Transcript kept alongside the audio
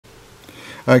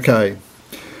Okay,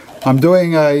 I'm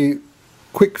doing a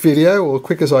quick video, or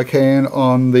quick as I can,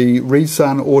 on the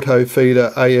Resun auto feeder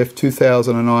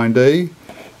AF2009D.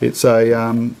 It's a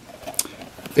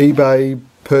eBay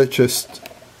purchased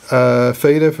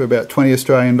feeder for about 20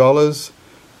 Australian dollars.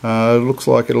 Looks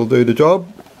like it'll do the job.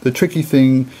 The tricky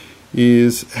thing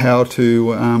is how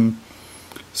to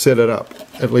set it up,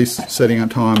 at least setting on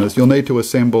timers. You'll need to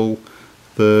assemble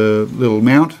the little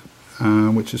mount,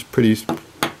 which is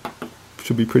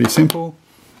should be pretty simple.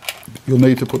 You'll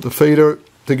need to put the feeder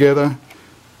together,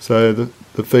 so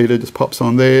the feeder just pops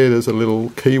on there. There's a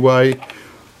little keyway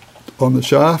on the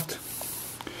shaft,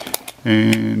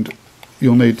 and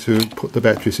you'll need to put the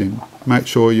batteries in. Make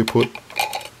sure you put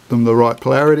them the right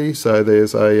polarity, so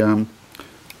there's a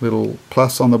little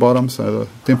plus on the bottom so the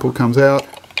dimple comes out,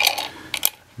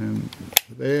 and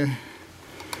there,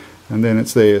 and then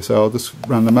it's there. So I'll just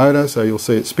run the motor so you'll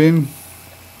see it spin.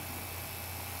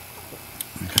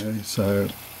 Okay, so,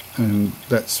 and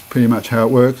that's pretty much how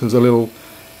it works. There's a little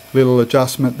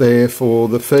adjustment there for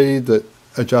the feed that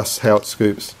adjusts how it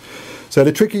scoops. So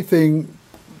the tricky thing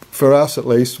for us, at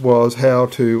least, was how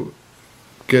to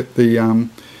get the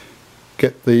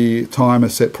timer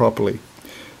set properly.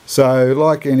 So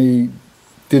like any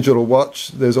digital watch,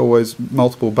 there's always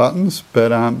multiple buttons,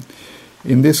 but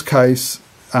in this case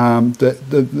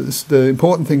the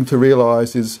important thing to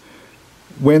realise is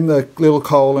when the little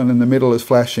colon in the middle is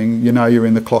flashing, you know you're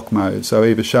in the clock mode, so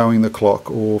either showing the clock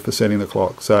or for setting the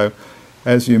clock. So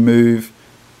as you move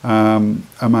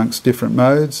amongst different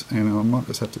modes, and I might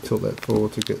just have to tilt that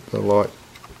forward to get the light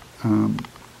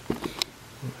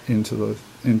into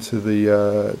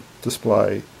the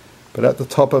display. But at the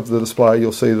top of the display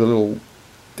you'll see the little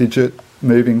digit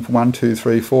moving from 1, 2,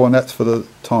 3, 4, and that's for the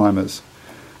timers.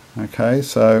 Okay,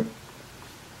 so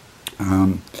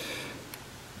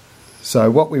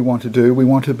so what we want to do, we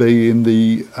want to be in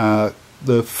the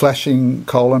flashing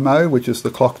colon mode, which is the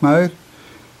clock mode,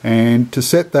 and to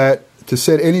set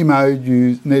any mode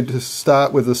you need to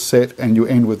start with the set and you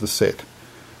end with the set.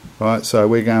 Right, so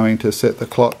we're going to set the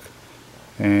clock,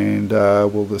 and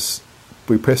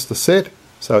we press the set,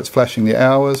 so it's flashing the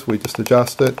hours. We just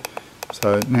adjust it.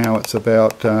 So now it's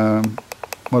about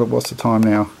what's the time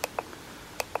now?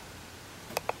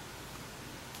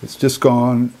 It's just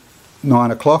gone 9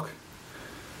 o'clock.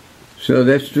 So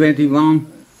that's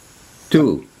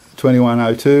 21:02.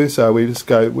 21:02. So we just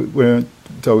go. So we've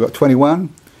got 21.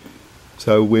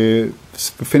 So we're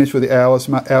finished with the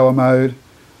hour mode.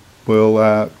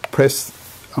 We'll press.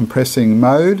 I'm pressing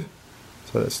mode.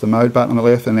 So that's the mode button on the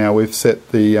left, and now we've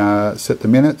set the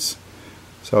minutes.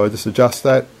 So I just adjust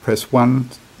that. Press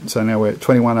 1. So now we're at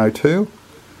 21:02.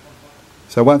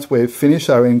 So once we've finished,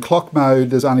 so in clock mode,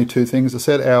 there's only two things to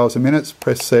set: hours and minutes.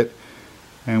 Press set,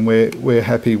 and we're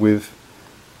happy with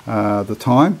the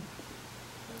time.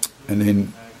 And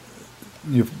then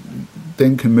you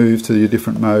then can move to your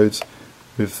different modes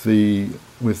with the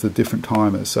different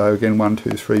timers. So again, 1,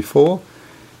 2, 3, 4,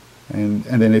 and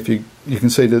then if you can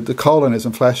see that the colon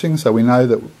isn't flashing, so we know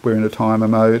that we're in a timer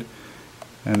mode.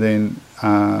 And then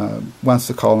once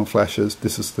the colon flashes,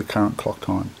 this is the current clock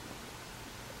time.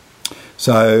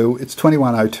 So it's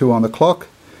 21:02 on the clock.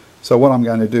 So what I'm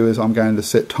going to do is I'm going to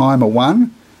set timer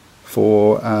 1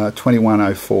 for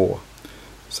 21:04.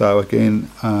 So again,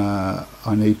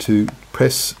 I need to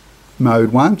press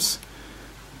mode once,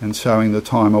 and showing the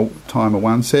timer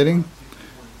 1 setting.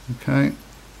 Okay,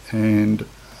 and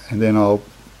then I'll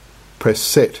press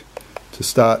set to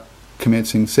start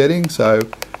commencing setting. So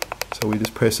we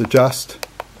just press adjust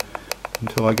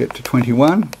until I get to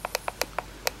 21.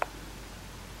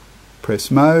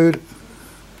 Press mode,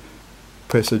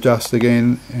 press adjust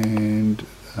again, and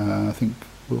I think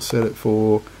we'll set it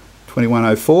for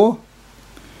 21:04.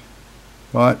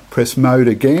 Right, press mode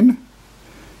again,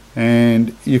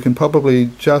 and you can probably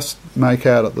just make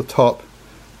out at the top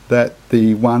that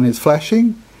the 1 is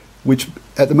flashing, which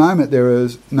at the moment there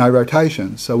is no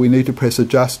rotation, so we need to press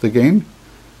adjust again.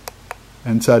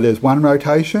 And so there's 1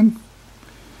 rotation,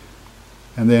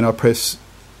 and then I press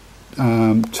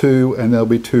 2, and there'll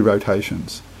be 2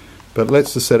 rotations. But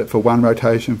let's just set it for 1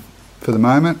 rotation for the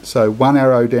moment. So 1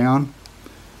 arrow down,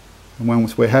 and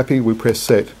once we're happy, we press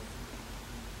set.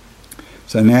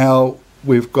 So now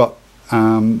we've got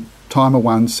timer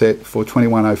 1 set for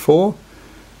 21:04.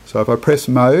 So if I press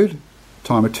mode,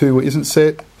 timer 2 isn't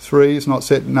set, 3 is not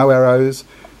set, no arrows,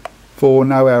 4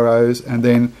 no arrows, and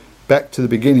then back to the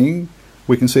beginning.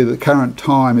 We can see that the current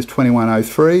time is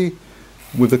 21:03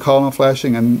 with the colon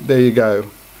flashing, and there you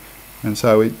go. And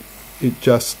so it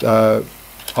just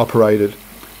operated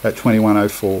at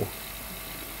 21:04.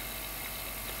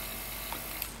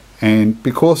 And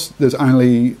because there's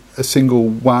only a single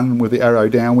one with the arrow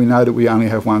down, we know that we only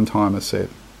have one timer set.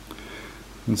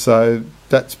 And so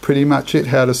that's pretty much it,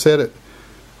 how to set it.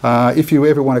 If you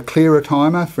ever want to clear a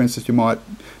timer, for instance, you might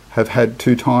have had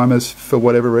 2 timers for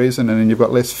whatever reason and then you've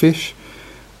got less fish,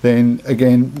 then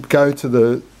again go to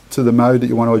the mode that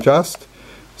you want to adjust.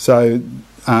 So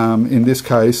in this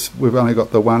case we've only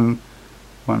got the one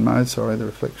mode, sorry, the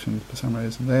reflection for some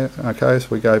reason there. Okay, so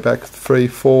we go back 3,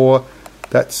 4,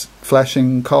 that's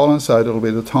flashing colon, so it'll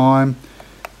be the time.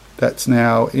 That's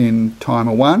now in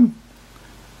timer 1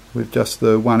 with just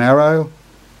the 1 arrow.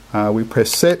 We press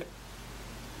set.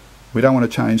 We don't want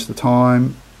to change the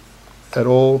time at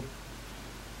all,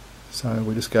 so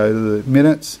we just go to the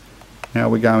minutes. Now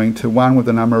we're going to 1 with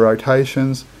the number of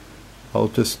rotations. I'll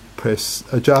just press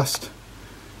adjust.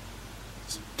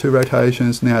 2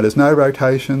 rotations. Now there's no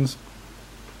rotations.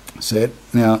 Set.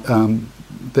 Now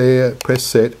there, press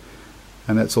set,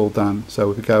 and that's all done. So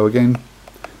we could go again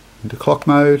into clock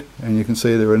mode, and you can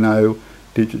see there are no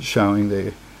digits showing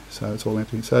there, so it's all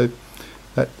empty. So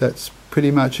that's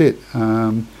pretty much it.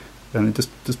 And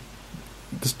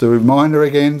just a reminder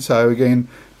again. So again,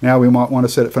 now we might want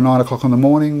to set it for 9 o'clock in the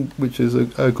morning, which is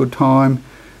a good time.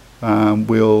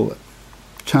 We'll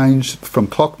change from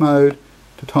clock mode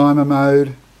to timer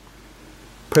mode.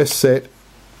 Press set,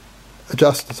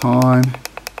 adjust the time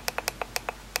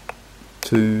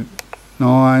to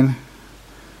 9,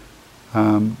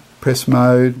 press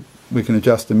mode, we can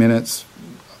adjust the minutes.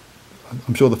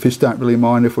 I'm sure the fish don't really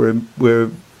mind if we're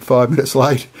 5 minutes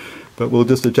late, but we'll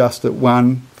just adjust at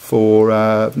 1 for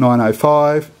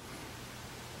 9:05,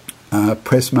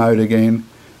 press mode again,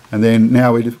 and then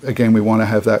now we want to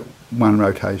have that 1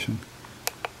 rotation.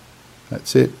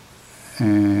 That's it,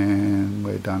 and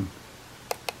we're done.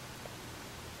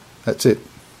 That's it.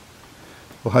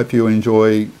 Well, hope you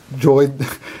enjoyed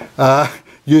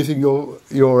using your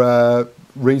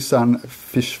Resun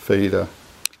fish feeder.